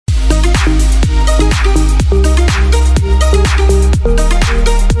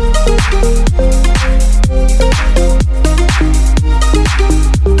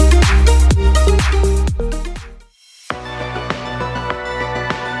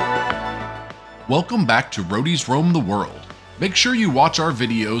Welcome back to Roadies Roam the World. Make sure you watch our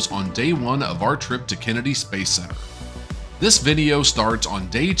videos on day 1 of our trip to Kennedy Space Center. This video starts on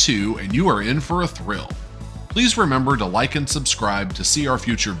day 2 and you are in for a thrill. Please remember to like and subscribe to see our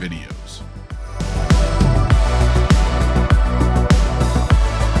future videos.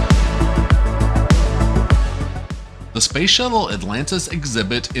 The Space Shuttle Atlantis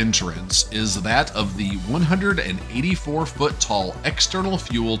exhibit entrance is that of the 184-foot tall external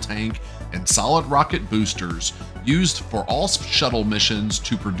fuel tank and solid rocket boosters used for all shuttle missions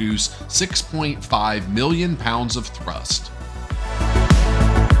to produce 6.5 million pounds of thrust.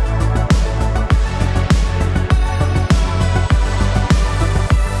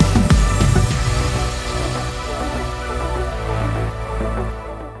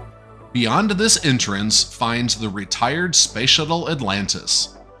 Beyond this entrance finds the retired Space Shuttle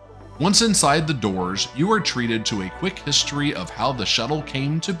Atlantis. Once inside the doors, you are treated to a quick history of how the shuttle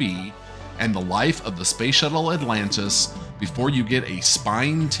came to be and the life of the Space Shuttle Atlantis before you get a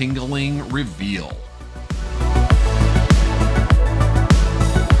spine-tingling reveal.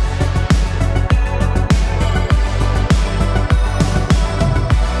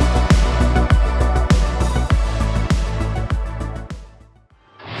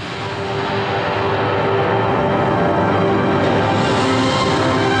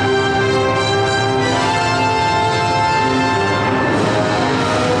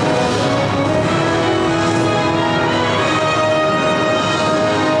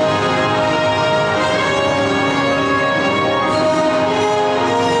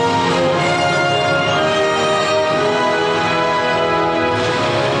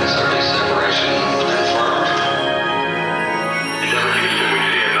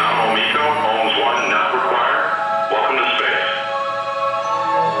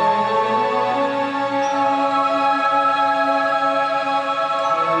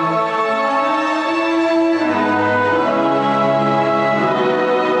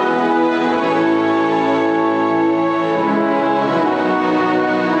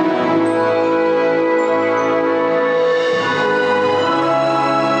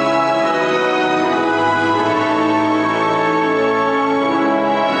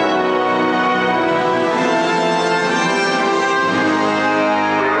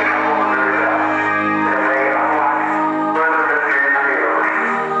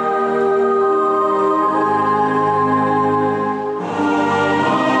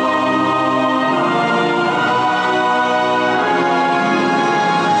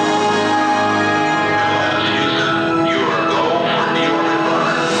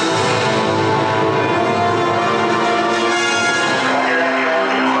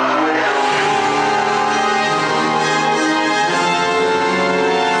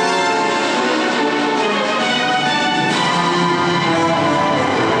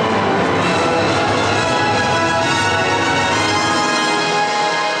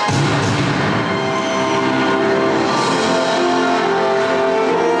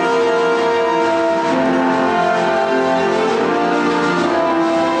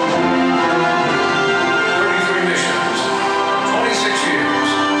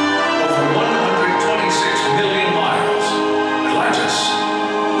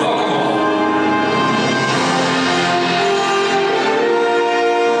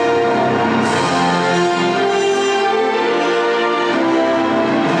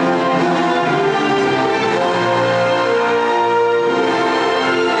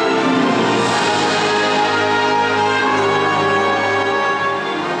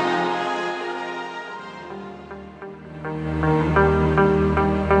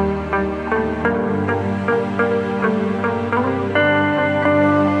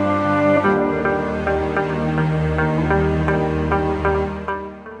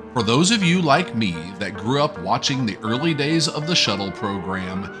 For those of you like me that grew up watching the early days of the Shuttle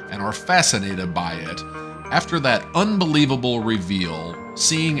Program and are fascinated by it, after that unbelievable reveal,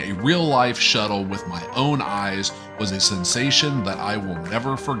 seeing a real-life shuttle with my own eyes was a sensation that I will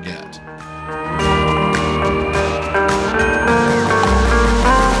never forget.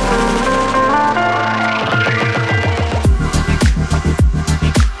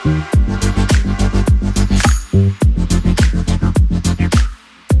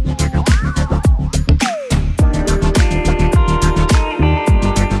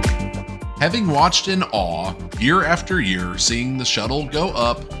 Having watched in awe, year after year, seeing the shuttle go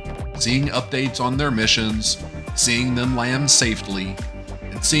up, seeing updates on their missions, seeing them land safely,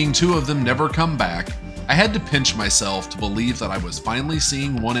 and seeing 2 of them never come back, I had to pinch myself to believe that I was finally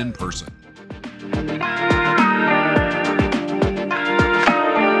seeing one in person.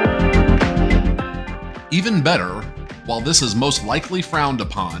 Even better, while this is most likely frowned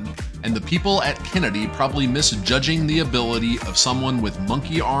upon, and the people at Kennedy probably misjudging the ability of someone with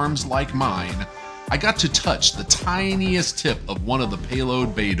monkey arms like mine, I got to touch the tiniest tip of one of the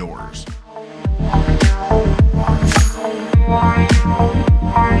payload bay doors.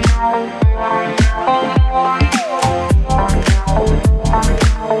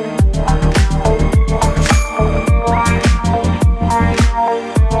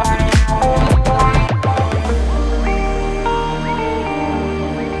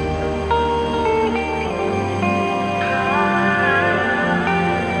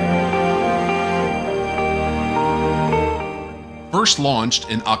 First launched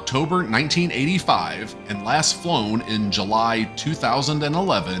in October 1985 and last flown in July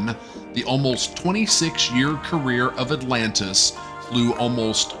 2011, the almost 26-year career of Atlantis flew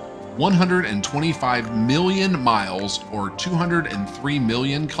almost 125 million miles or 203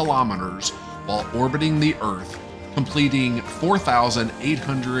 million kilometers while orbiting the Earth, completing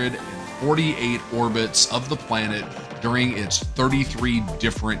 4,848 orbits of the planet during its 33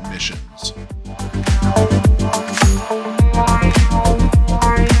 different missions.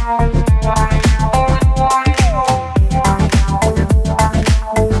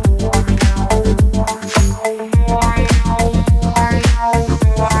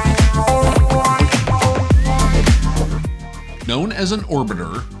 Known as an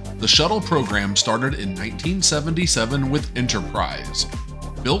orbiter, the shuttle program started in 1977 with Enterprise,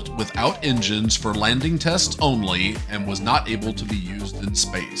 built without engines for landing tests only and was not able to be used in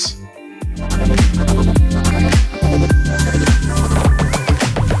space.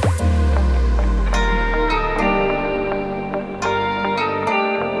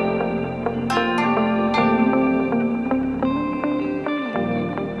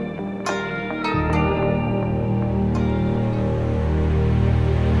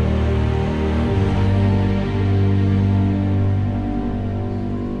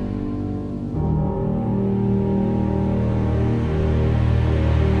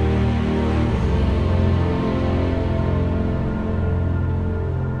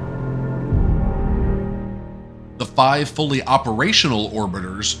 The 5 fully operational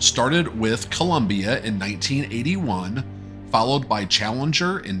orbiters started with Columbia in 1981, followed by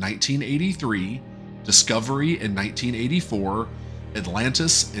Challenger in 1983, Discovery in 1984,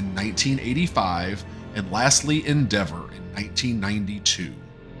 Atlantis in 1985, and lastly Endeavour in 1992.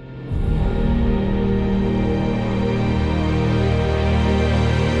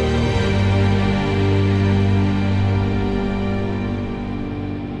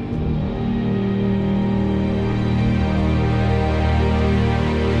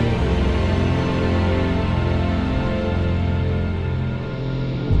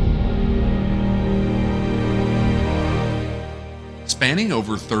 Spanning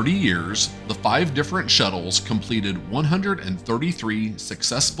over 30 years, the 5 different shuttles completed 133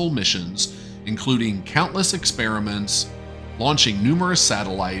 successful missions, including countless experiments, launching numerous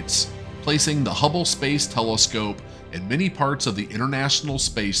satellites, placing the Hubble Space Telescope and many parts of the International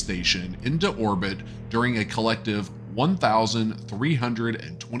Space Station into orbit during a collective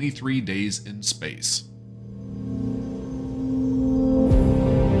 1,323 days in space.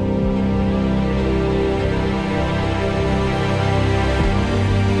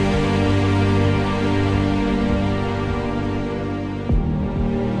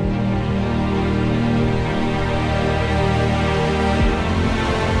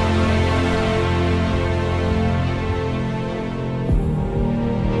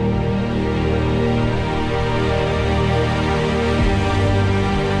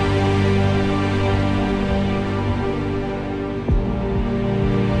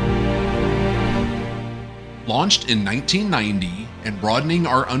 Launched in 1990 and broadening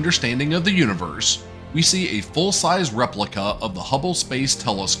our understanding of the universe, we see a full-size replica of the Hubble Space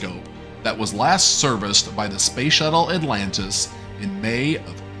Telescope that was last serviced by the Space Shuttle Atlantis in May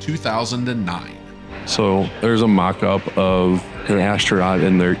of 2009. So there's a mock-up of an astronaut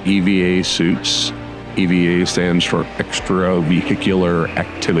in their EVA suits. EVA stands for extravehicular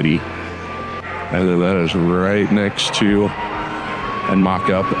activity. And then that is right next to a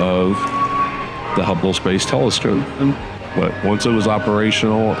mock-up of the Hubble Space Telescope. But once it was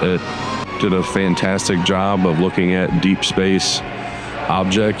operational, it did a fantastic job of looking at deep space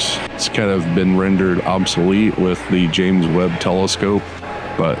objects. It's kind of been rendered obsolete with the James Webb Telescope,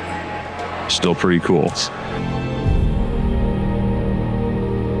 but still pretty cool.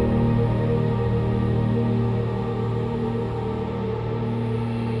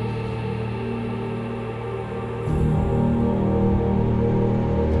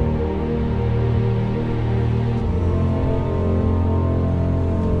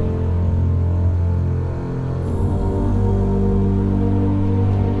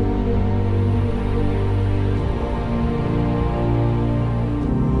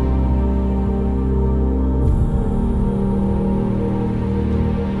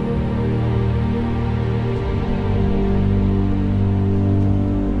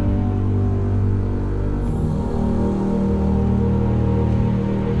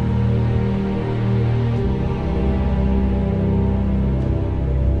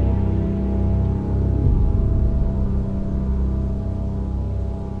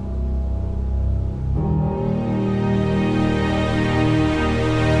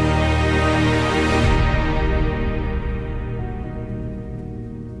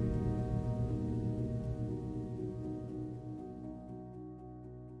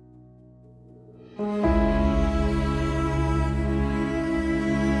 The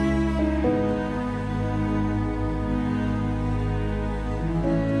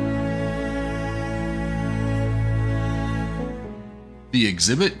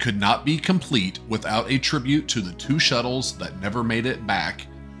exhibit could not be complete without a tribute to the 2 shuttles that never made it back,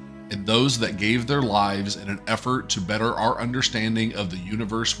 and those that gave their lives in an effort to better our understanding of the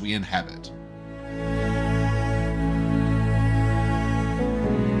universe we inhabit.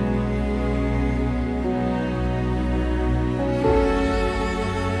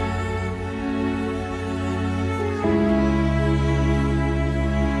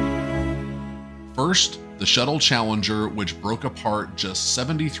 First, the Shuttle Challenger, which broke apart just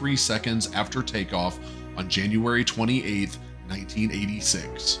 73 seconds after takeoff on January 28,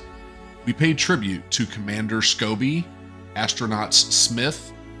 1986. We paid tribute to Commander Scobie, astronauts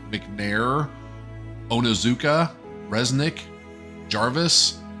Smith, McNair, Onizuka, Resnick,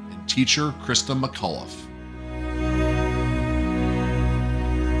 Jarvis, and teacher Krista McCullough.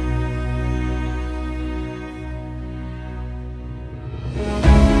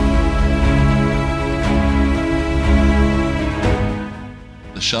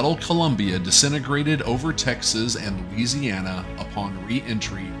 The Shuttle Columbia disintegrated over Texas and Louisiana upon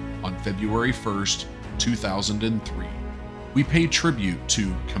re-entry on February 1st, 2003. We paid tribute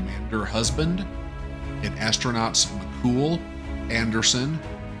to Commander Husband and astronauts McCool, Anderson,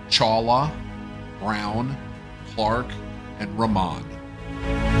 Chawla, Brown, Clark, and Rahman.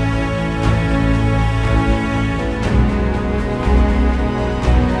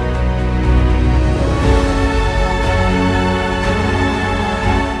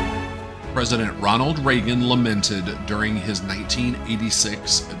 President Ronald Reagan lamented during his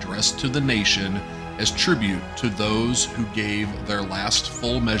 1986 address to the nation as tribute to those who gave their last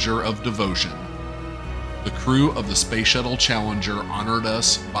full measure of devotion. The crew of the Space Shuttle Challenger honored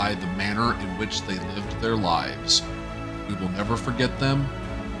us by the manner in which they lived their lives. We will never forget them,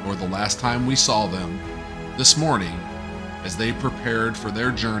 nor the last time we saw them, this morning, as they prepared for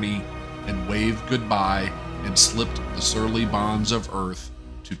their journey and waved goodbye and slipped the surly bonds of Earth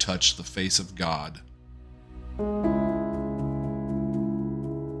to touch the face of God.